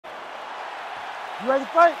You ready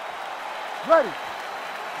to fight? Ready.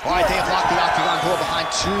 All right, they have locked the octagon door behind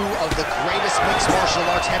two of the greatest mixed martial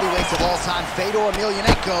arts heavyweights of all time. Fedor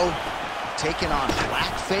Emelianenko taking on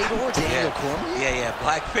Black Fedor, Daniel Cormier. Yeah,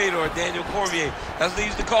 Black Fedor, Daniel Cormier. That's what they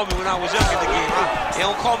used to call me when I was young in the game. They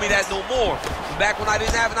don't call me that no more. Back when I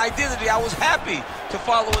didn't have an identity, I was happy to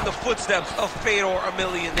follow in the footsteps of Fedor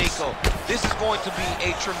Emelianenko. This is going to be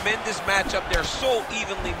a tremendous matchup. They're so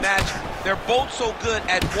evenly matched. They're both so good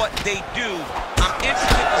at what they do. I'm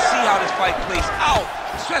interested to see how this fight plays out,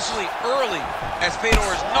 especially early, as Fedor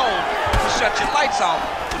is known to shut your lights out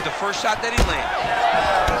with the first shot that he lands.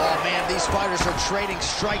 Oh, man, these fighters are trading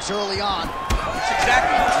strikes early on. That's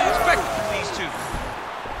exactly what we expected from these two.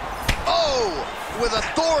 Oh, with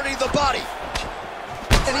authority, the body.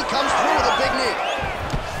 And he comes through with a big knee.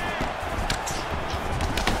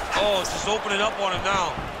 Oh, it's just opening up on him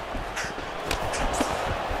now.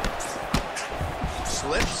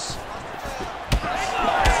 Slips.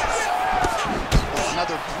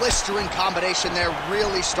 Another blistering combination there,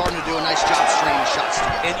 really starting to do a nice job stringing shots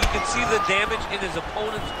together. And you can see the damage in his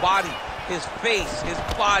opponent's body, his face, his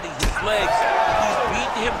body, his legs. He's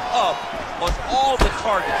beating him up on all the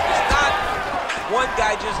targets. It's not one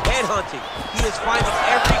guy just headhunting. He is finding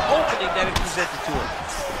every opening that is presented to him.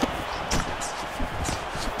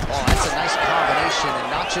 Oh, that's a nice combination, and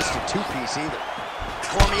not just a two-piece either.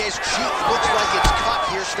 Cormier's cheek looks like it's cut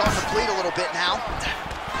here, starting to bleed a little bit now.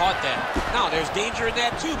 Caught that. Now, there's danger in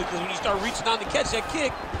that, too, because when you start reaching down to catch that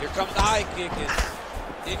kick, here comes the high kick, and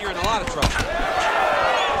then you're in a lot of trouble.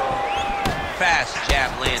 Fast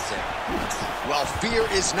jab lands it. Well, fear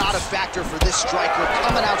is not a factor for this striker.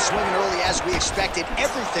 Coming out swinging early as we expected,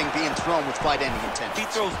 everything being thrown with fight-ending intent. He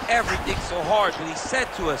throws everything so hard, but he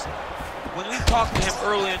said to us, when we talked to him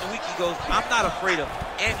earlier in the week, he goes, I'm not afraid of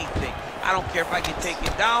anything. I don't care if I get taken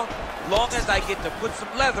down, long as I get to put some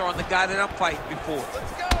leather on the guy that I'm fighting before.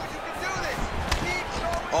 Let's go, you can do this. Keep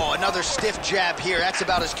showing. Oh, another stiff jab here. That's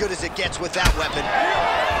about as good as it gets with that weapon.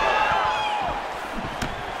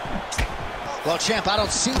 Well, champ, I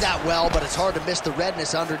don't see that well, but it's hard to miss the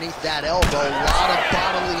redness underneath that elbow. A lot of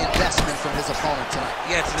bodily investment from his opponent tonight.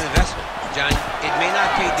 Yeah, it's an investment, Johnny. It may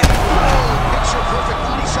not pay dividends. Oh, picture perfect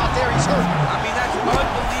body shot there. He's hurt. I mean, that's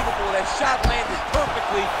unbelievable. That shot landed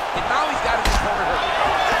perfectly, and now he's got his opponent hurt.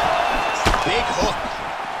 Big hook.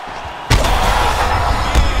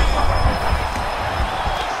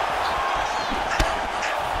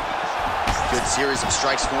 Good series of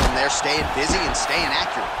strikes for him there, staying busy and staying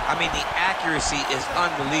accurate. I mean, the accuracy is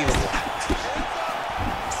unbelievable.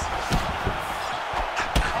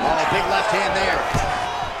 Oh, big left hand there.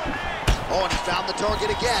 Oh, and he found the target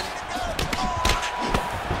again.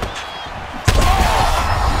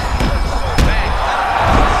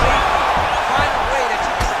 Find a way that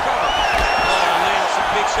you can recover. Oh, landed some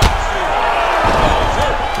big shots too. Oh, he's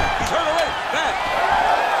hurt. He's hurt already. Back.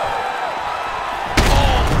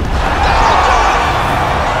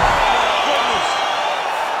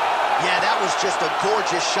 Just a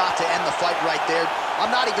gorgeous shot to end the fight right there.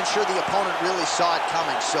 I'm not even sure the opponent really saw it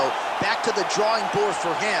coming. So back to the drawing board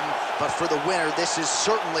for him, but for the winner, this is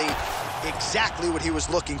certainly exactly what he was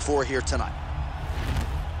looking for here tonight.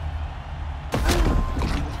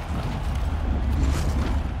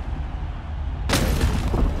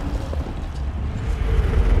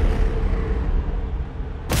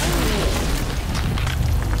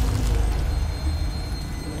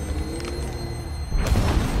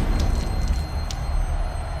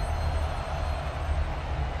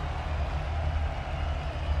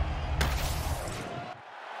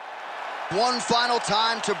 One final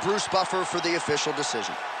time to Bruce Buffer for the official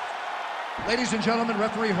decision. Ladies and gentlemen,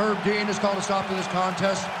 referee Herb Dean has called a stop to this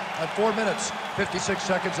contest at 4 minutes, 56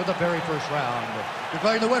 seconds of the very first round.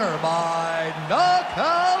 Declaring the winner by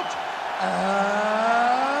knockout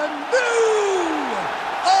and new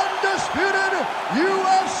undisputed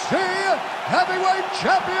UFC heavyweight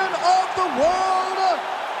champion of the world,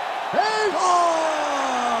 Fedor!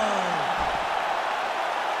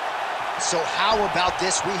 So how about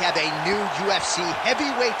this? We have a new UFC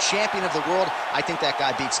heavyweight champion of the world. I think that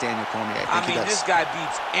guy beats Daniel Cormier. I mean, this guy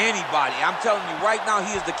beats anybody. I'm telling you right now,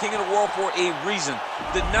 he is the king of the world for a reason.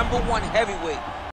 The #1 heavyweight.